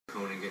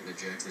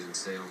rejected and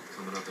Sale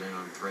coming up and in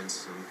on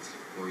Prince.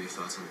 What were your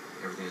thoughts on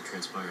everything that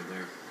transpired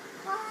there?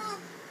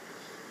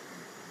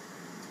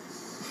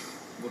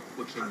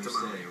 What can you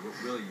say, or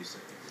what will you say?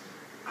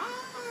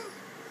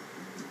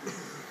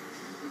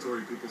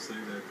 Torii, people say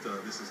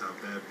that this is how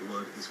bad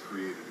blood is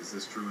created. Is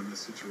this true in this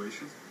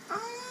situation?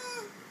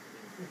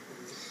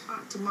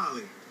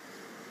 Tamale.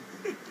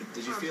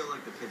 Did you feel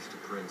like the pitch to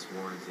Prince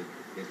warranted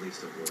at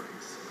least a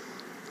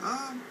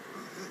warning?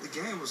 The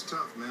game was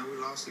tough, man. We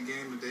lost the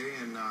game today,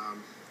 and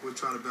we'll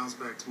try to bounce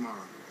back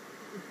tomorrow.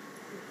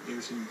 You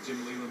ever seen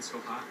Jim Leyland so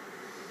hot?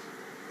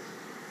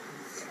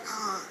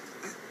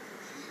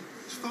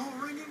 Is phone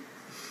ringing?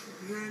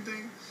 You hear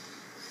anything?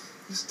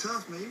 It's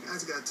tough, man. You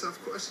guys got tough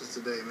questions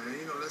today, man.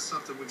 You know, that's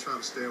something we try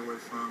to stay away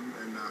from,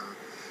 and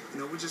you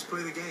know, we just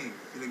play the game.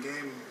 And the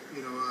game,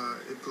 you know,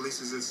 it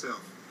polices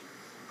itself.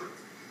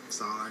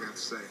 That's all I got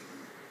to say.